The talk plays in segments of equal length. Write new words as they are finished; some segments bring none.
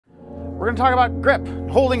We're going to talk about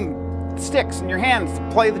grip, holding sticks in your hands to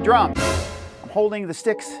play the drum. I'm holding the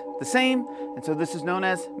sticks the same, and so this is known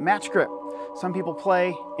as match grip. Some people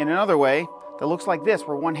play in another way that looks like this,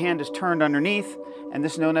 where one hand is turned underneath, and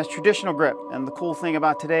this is known as traditional grip. And the cool thing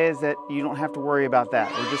about today is that you don't have to worry about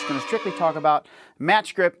that. We're just going to strictly talk about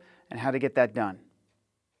match grip and how to get that done.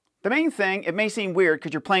 The main thing, it may seem weird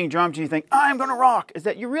because you're playing drums and you think, I'm going to rock, is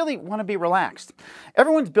that you really want to be relaxed.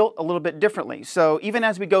 Everyone's built a little bit differently. So even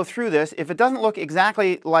as we go through this, if it doesn't look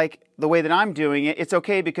exactly like the way that I'm doing it, it's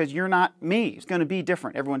okay because you're not me. It's going to be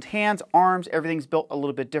different. Everyone's hands, arms, everything's built a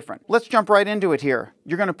little bit different. Let's jump right into it here.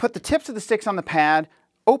 You're going to put the tips of the sticks on the pad,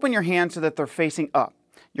 open your hands so that they're facing up.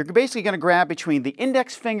 You're basically going to grab between the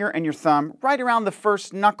index finger and your thumb right around the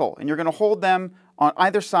first knuckle, and you're going to hold them on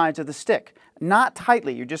either sides of the stick. Not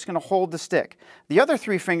tightly, you're just going to hold the stick. The other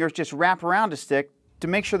three fingers just wrap around the stick to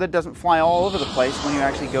make sure that it doesn't fly all over the place when you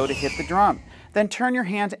actually go to hit the drum. Then turn your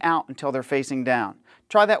hands out until they're facing down.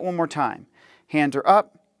 Try that one more time. Hands are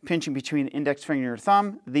up, pinching between the index finger and your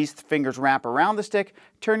thumb. These fingers wrap around the stick.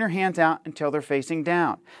 Turn your hands out until they're facing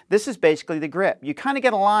down. This is basically the grip. You kind of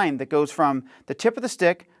get a line that goes from the tip of the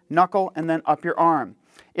stick, knuckle, and then up your arm.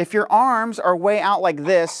 If your arms are way out like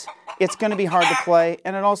this, it's going to be hard to play,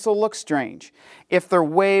 and it also looks strange. If they're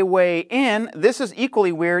way in, this is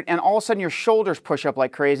equally weird, and all of a sudden your shoulders push up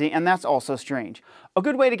like crazy, and that's also strange. A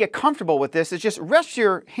good way to get comfortable with this is just rest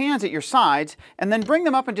your hands at your sides, and then bring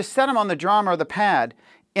them up and just set them on the drum or the pad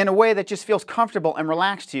in a way that just feels comfortable and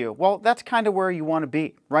relaxed to you. Well, that's kind of where you want to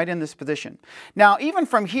be, right in this position. Now, even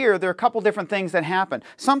from here, there are a couple different things that happen.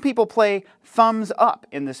 Some people play thumbs up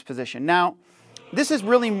in this position. Now, this is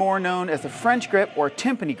really more known as the French grip or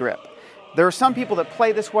timpani grip. There are some people that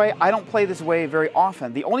play this way. I don't play this way very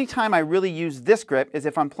often. The only time I really use this grip is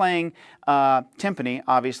if I'm playing timpani,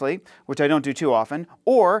 obviously, which I don't do too often,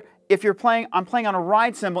 or if I'm playing on a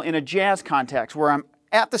ride cymbal in a jazz context where I'm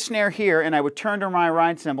at the snare here and I would turn to my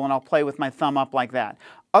ride cymbal and I'll play with my thumb up like that.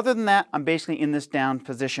 Other than that, I'm basically in this down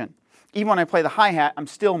position. Even when I play the hi-hat, I'm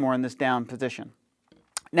still more in this down position.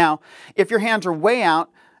 Now, if your hands are way out,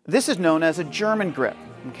 this is known as a German grip,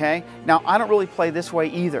 okay? Now, I don't really play this way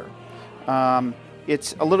either.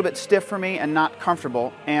 It's a little bit stiff for me and not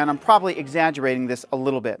comfortable, and I'm probably exaggerating this a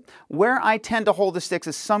little bit. Where I tend to hold the sticks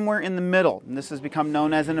is somewhere in the middle, and this has become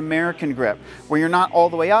known as an American grip, where you're not all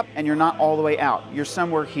the way up and you're not all the way out. You're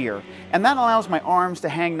somewhere here. And that allows my arms to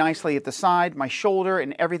hang nicely at the side, my shoulder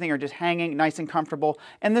and everything are just hanging nice and comfortable,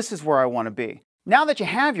 and this is where I want to be. Now that you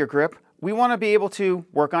have your grip, we want to be able to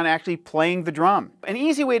work on actually playing the drum. An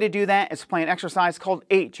easy way to do that is to play an exercise called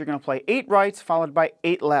 8. You're going to play 8 rights followed by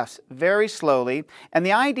 8 lefts very slowly. And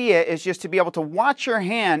the idea is just to be able to watch your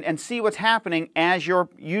hand and see what's happening as you're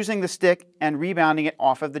using the stick and rebounding it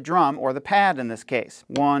off of the drum or the pad in this case.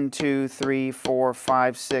 1, 2, 3, 4,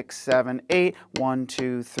 5, 6, 7, 8. 1,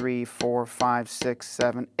 2, 3, 4, 5, 6,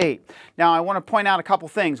 7, 8. Now I want to point out a couple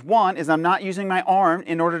things. One is I'm not using my arm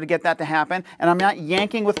in order to get that to happen, and I'm not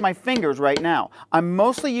yanking with my fingers right now. I'm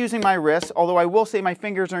mostly using my wrists, although I will say my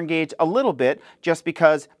fingers are engaged a little bit just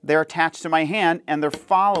because they're attached to my hand and they're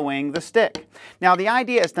following the stick. Now the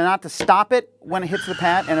idea is not to stop it when it hits the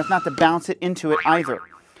pad, and it's not to bounce it into it either.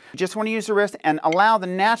 You just want to use the wrist and allow the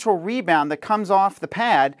natural rebound that comes off the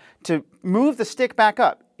pad to move the stick back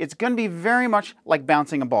up. It's going to be very much like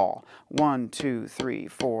bouncing a ball. 1, 2, 3,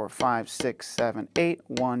 4, 5, 6, 7, 8.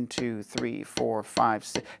 1, 2, 3, 4, 5,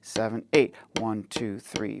 6, 7, 8. 1, 2,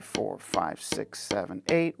 3, 4, 5, 6, 7,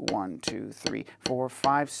 8. 1, 2, 3, 4,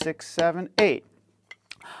 5, 6, 7, 8.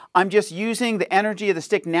 I'm just using the energy of the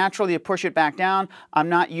stick naturally to push it back down. I'm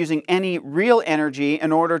not using any real energy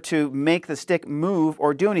in order to make the stick move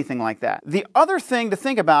or do anything like that. The other thing to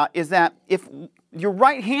think about is that if you're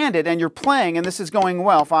right-handed and you're playing and this is going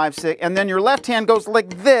well, 5, 6, and then your left hand goes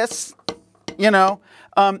like this, you know,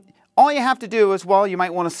 all you have to do is, well, you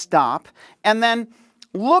might want to stop and then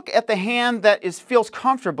look at the hand that feels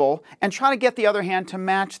comfortable and try to get the other hand to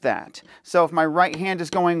match that. So if my right hand is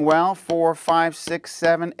going well, 4, 5, 6,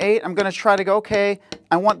 7, 8, I'm going to try to go, okay,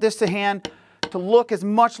 I want this hand to look as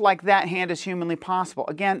much like that hand as humanly possible.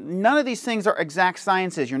 Again, none of these things are exact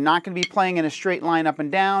sciences. You're not going to be playing in a straight line up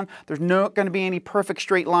and down. There's not going to be any perfect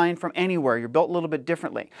straight line from anywhere. You're built a little bit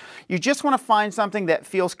differently. You just want to find something that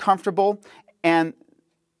feels comfortable and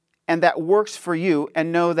that works for you,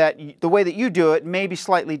 and know that the way that you do it may be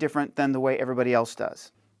slightly different than the way everybody else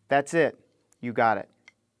does. That's it. You got it.